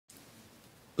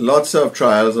Lots of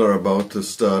trials are about to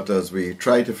start as we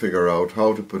try to figure out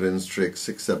how to put in strake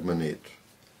 6, 7 and 8.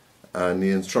 And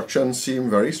the instructions seem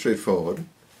very straightforward.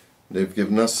 They've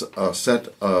given us a set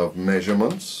of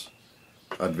measurements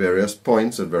at various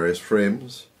points, at various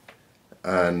frames,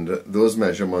 and those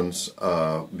measurements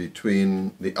are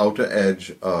between the outer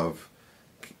edge of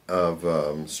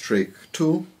strake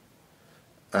 2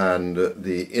 and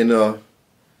the inner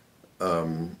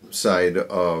side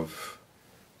of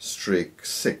strake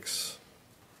 6.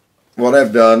 What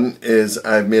I've done is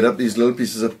I've made up these little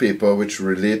pieces of paper which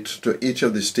relate to each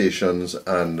of the stations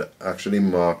and actually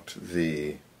marked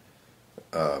the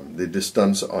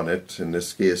distance on it. In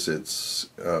this case it's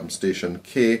station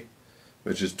K,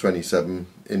 which is 27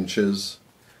 inches,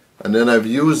 and then I've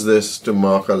used this to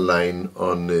mark a line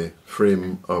on the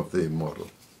frame of the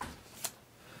model.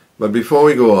 But before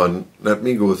we go on, let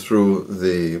me go through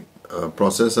the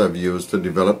process I've used to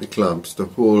develop the clamps to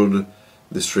hold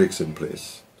the strakes in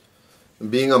place.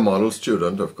 Being a model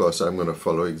student, of course, I'm going to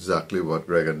follow exactly what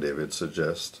Greg and David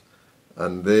suggest,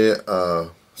 and they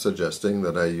are suggesting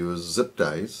that I use zip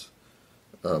ties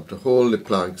to hold the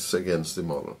planks against the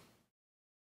model.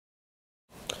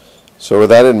 So with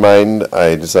that in mind,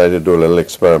 I decided to do a little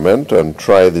experiment and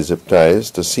try the zip ties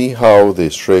to see how the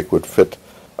strake would fit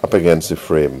up against the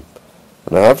frame.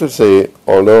 And I have to say,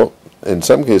 although in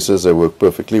some cases they work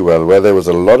perfectly well, where there was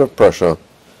a lot of pressure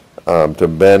to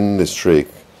bend the strake,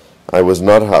 I was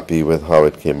not happy with how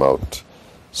it came out.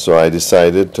 So I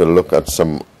decided to look at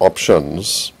some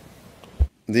options.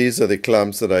 These are the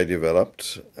clamps that I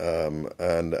developed,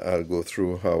 and I'll go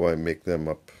through how I make them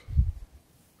up.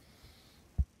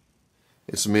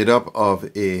 It's made up of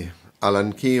a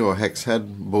Allen key or hex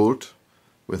head bolt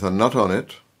with a nut on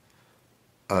it,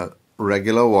 a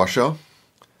regular washer,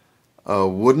 a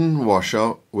wooden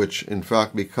washer which in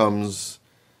fact becomes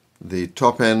the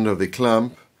top end of the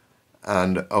clamp,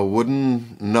 and a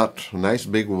wooden nut, a nice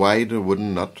big wide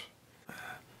wooden nut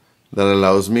that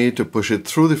allows me to push it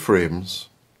through the frames,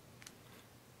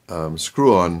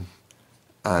 screw on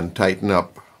and tighten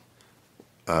up,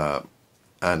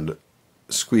 and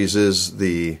squeezes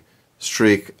the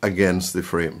strake against the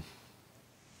frame.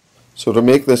 So to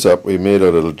make this up, we made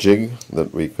a little jig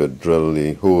that we could drill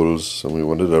the holes, and we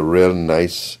wanted a real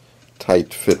nice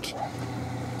tight fit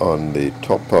on the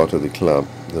top part of the clamp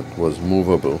that was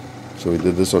movable. So we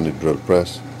did this on the drill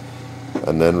press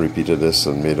and then repeated this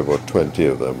and made about 20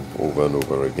 of them over and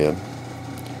over again.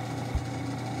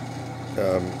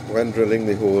 When drilling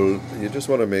the hole, you just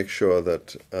want to make sure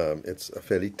that it's a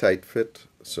fairly tight fit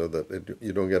so that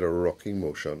you don't get a rocking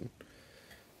motion.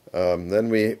 Then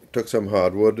we took some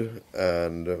hardwood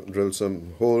and drilled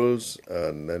some holes,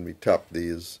 and then we tapped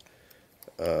these.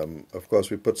 Of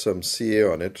course, we put some CA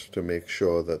on it to make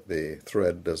sure that the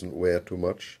thread doesn't wear too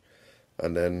much,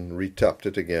 and then re-tapped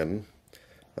it again,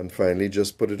 and finally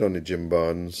just put it on the gym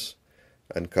barns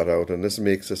and cut out. And this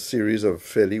makes a series of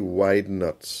fairly wide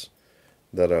nuts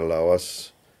that allow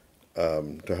us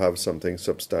to have something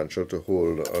substantial to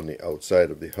hold on the outside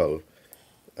of the hull,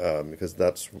 because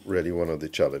that's really one of the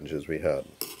challenges we had.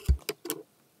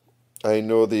 I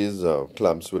know these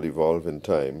clamps will evolve in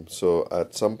time, so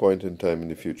at some point in time in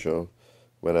the future,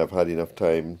 when I've had enough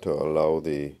time to allow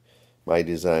my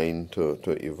design to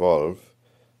evolve,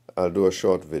 I'll do a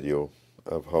short video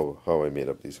of how I made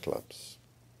up these clamps.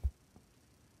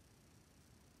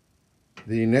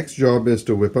 The next job is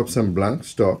to whip up some blank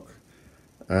stock,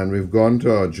 and we've gone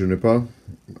to our juniper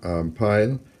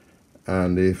pile,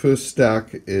 and the first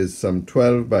stack is some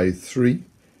 12 by 3,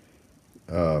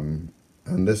 and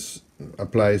this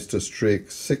applies to strake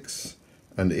 6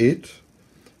 and 8,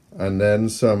 and then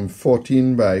some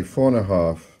 14 by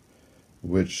 4.5,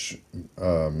 which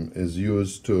is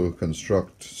used to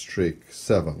construct strake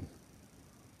 7.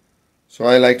 So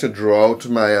I like to draw out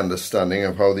my understanding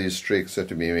of how these strakes are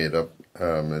to be made up.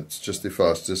 It's just the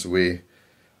fastest way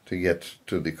to get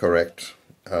to the correct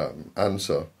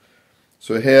answer.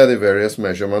 So here are the various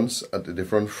measurements at the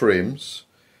different frames.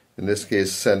 In this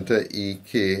case, center, E,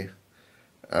 K,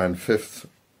 and 5th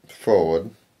forward.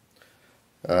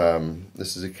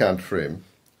 This is a cant frame.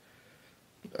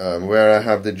 Where I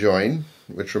have the join,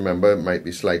 which remember might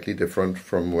be slightly different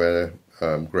from where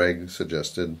David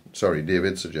suggested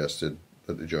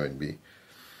that the join be.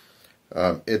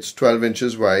 It's 12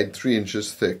 inches wide, 3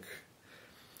 inches thick,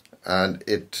 and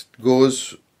it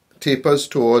tapers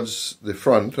towards the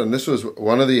front, and this was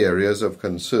one of the areas of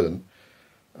concern.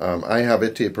 I have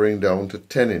it tapering down to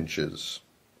 10 inches.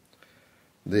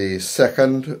 The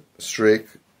second strake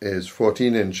is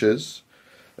 14 inches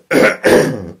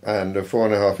and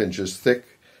 4.5 inches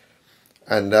thick,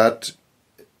 and that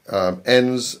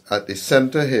ends at the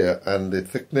center here, and the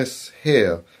thickness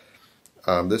here,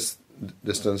 this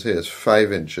distance here is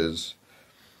 5 inches,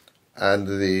 and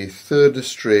the third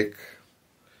strake,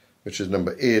 which is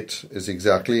number 8, is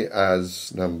exactly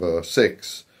as number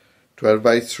 6, 12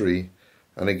 by 3,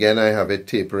 and again I have it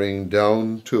tapering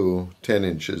down to 10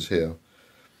 inches here,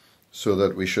 so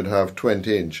that we should have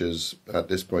 20 inches at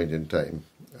this point in time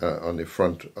on the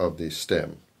front of the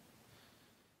stem.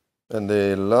 And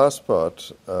the last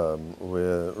part,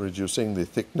 we're reducing the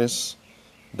thickness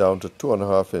down to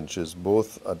 2.5 inches,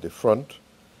 both at the front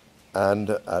and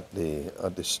at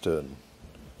the stern.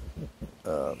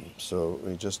 So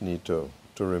we just need to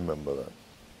remember that.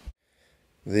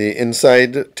 The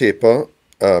inside taper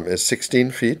is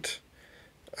 16 feet,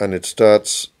 and it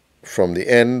starts from the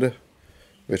end,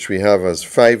 which we have as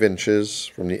 5 inches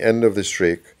from the end of the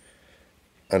strake,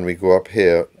 and we go up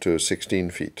here to 16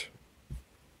 feet.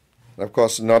 Of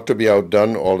course, not to be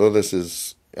outdone, although this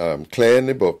is clear in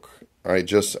the book, I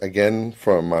just, again,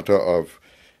 for a matter of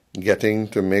getting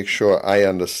to make sure I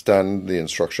understand the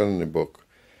instruction in the book,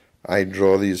 I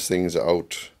draw these things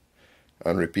out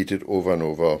and repeat it over and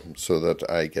over so that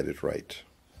I get it right.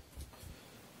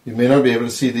 You may not be able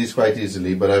to see these quite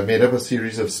easily, but I've made up a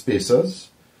series of spacers.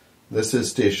 This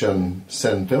is station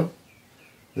center,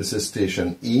 this is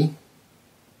station E,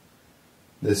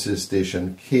 this is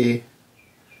station K,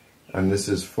 and this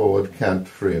is forward cant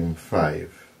frame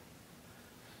 5.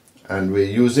 And we're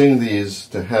using these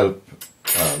to help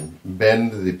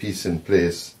bend the piece in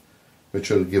place, which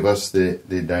will give us the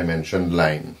dimension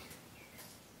line.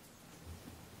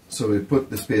 So we put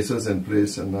the spacers in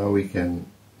place, and now we can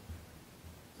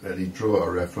really draw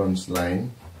a reference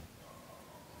line.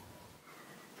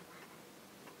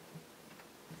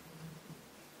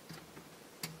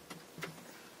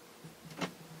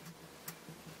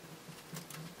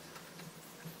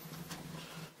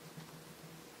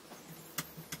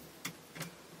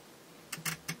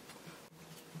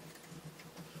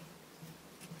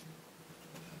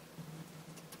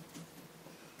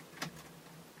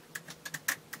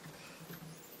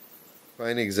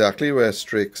 Find exactly where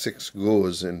strake 6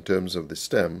 goes in terms of the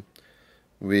stem.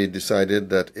 We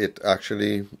decided that it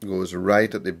actually goes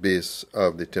right at the base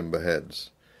of the timber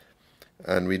heads.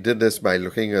 And we did this by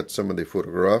looking at some of the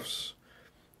photographs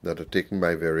that are taken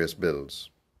by various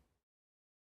builds.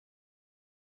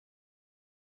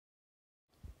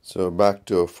 So back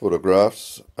to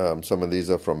photographs. Some of these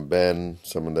are from Ben,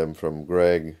 some of them from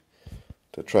Greg,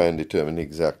 to try and determine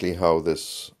exactly how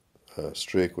this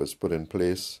strake was put in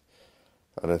place.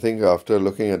 And I think after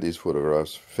looking at these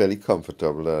photographs, fairly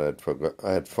comfortable that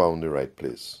I had found the right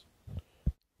place.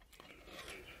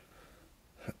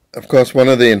 Of course, one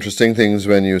of the interesting things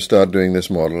when you start doing this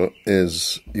model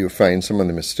is you find some of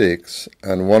the mistakes,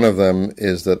 and one of them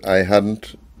is that I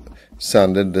hadn't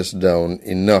sanded this down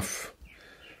enough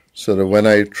so that when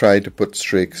I tried to put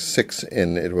strake 6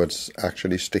 in, it was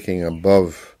actually sticking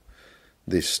above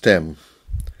the stem.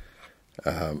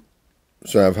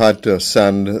 So I've had to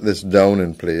sand this down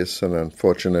in place, and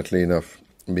unfortunately enough,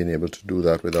 been able to do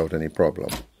that without any problem.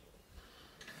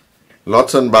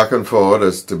 Lots and back and forward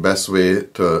is the best way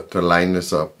to line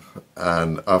this up,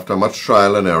 and after much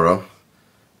trial and error,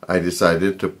 I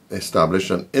decided to establish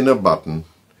an inner button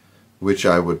which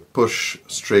I would push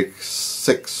strake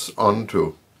 6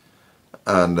 onto,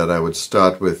 and that I would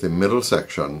start with the middle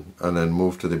section and then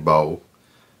move to the bow,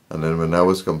 and then when that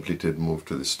was completed, move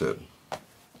to the stern.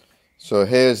 So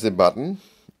here's the button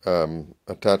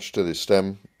attached to the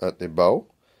stem at the bow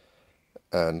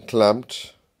and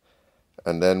clamped,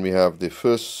 and then we have the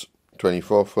first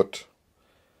 24-foot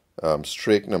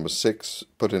strake number 6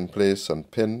 put in place and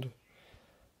pinned,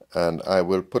 and I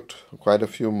will put quite a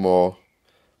few more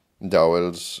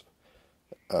dowels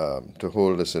to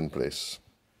hold this in place.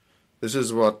 This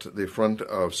is what the front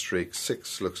of strake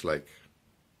 6 looks like.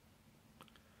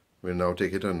 We'll now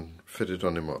take it and fit it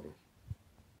on the model.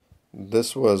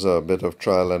 This was a bit of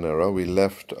trial and error. We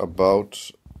left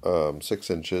about 6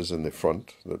 inches in the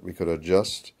front that we could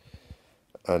adjust,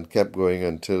 and kept going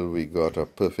until we got a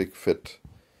perfect fit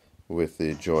with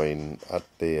the join at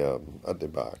the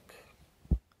back.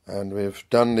 And we've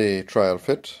done the trial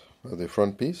fit of the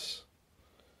front piece,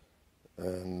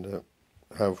 and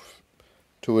have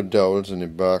 2 dowels in the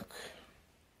back.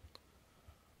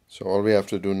 So all we have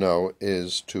to do now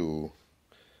is to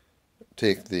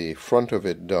take the front of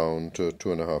it down to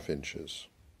 2.5 inches.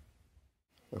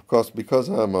 Of course, because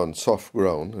I'm on soft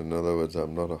ground, in other words,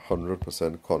 I'm not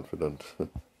 100% confident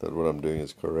that what I'm doing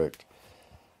is correct.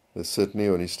 There's certainly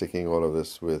only sticking all of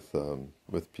this with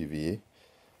PVA,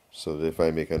 so that if I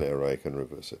make an error, I can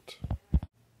reverse it.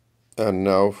 And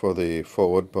now for the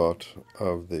forward part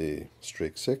of the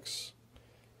strake 6.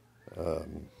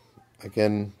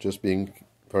 Again, just being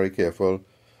very careful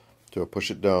to push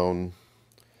it down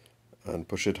and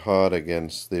push it hard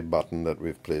against the button that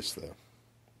we've placed there.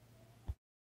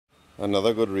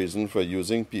 Another good reason for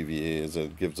using PVA is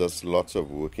it gives us lots of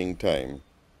working time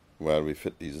while we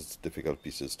fit these difficult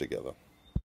pieces together.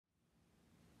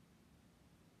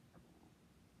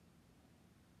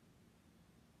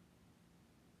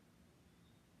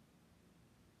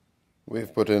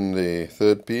 We've put in the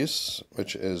third piece,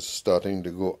 which is starting to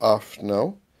go aft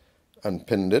now, and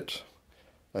pinned it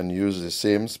and used the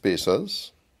same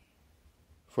spacers.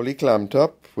 Fully clamped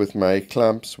up with my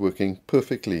clamps working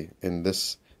perfectly in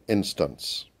this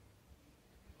instance.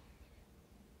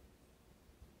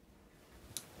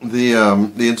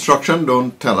 The instruction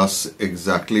don't tell us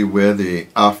exactly where the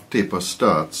aft taper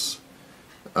starts.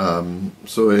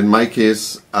 So in my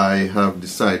case, I have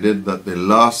decided that the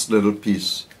last little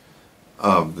piece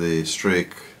of the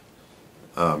strake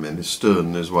in the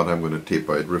stern is what I'm going to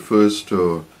taper. It refers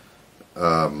to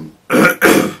a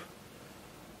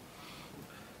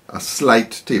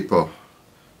slight taper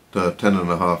to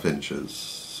 10.5 inches.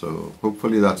 So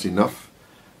hopefully that's enough.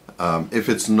 If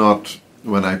it's not,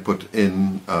 when I put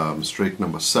in strake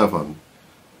number 7,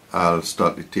 I'll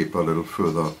start the taper a little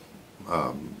further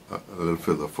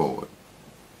forward.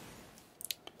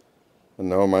 And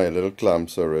now my little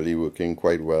clamps are really working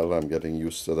quite well. I'm getting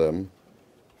used to them,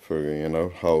 figuring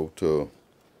out how to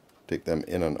take them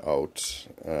in and out,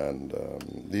 and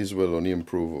these will only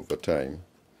improve over time.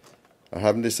 I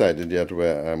haven't decided yet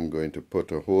where I'm going to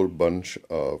put a whole bunch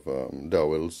of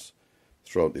dowels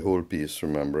throughout the whole piece,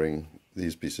 remembering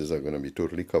these pieces are going to be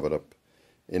totally covered up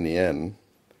in the end,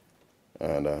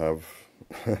 and I have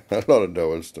a lot of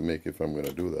dowels to make if I'm going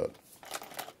to do that.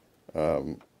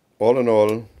 All in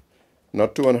all,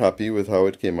 not too unhappy with how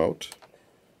it came out.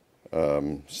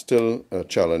 Still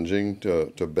challenging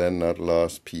to bend that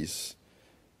last piece.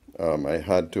 I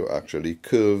had to actually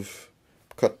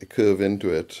cut the curve into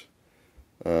it,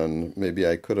 and maybe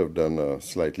I could have done a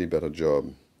slightly better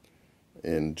job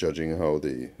in judging how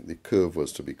the curve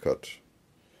was to be cut.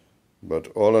 But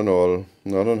all in all,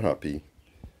 not unhappy,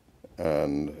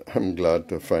 and I'm glad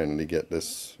to finally get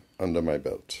this under my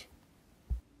belt.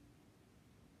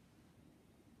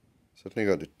 Certainly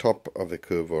got the top of the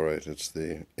curve alright. It's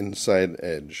the inside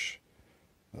edge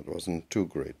that wasn't too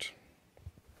great.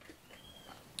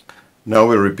 Now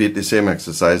we'll repeat the same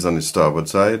exercise on the starboard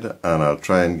side, and I'll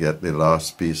try and get the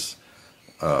last piece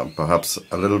perhaps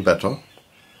a little better.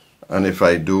 And if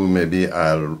I do, maybe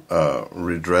I'll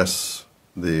redress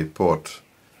the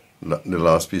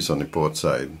last piece on the port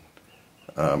side.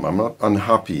 I'm not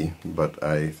unhappy, but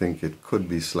I think it could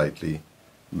be slightly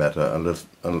better, a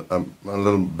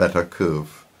little better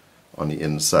curve on the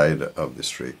inside of the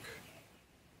strake.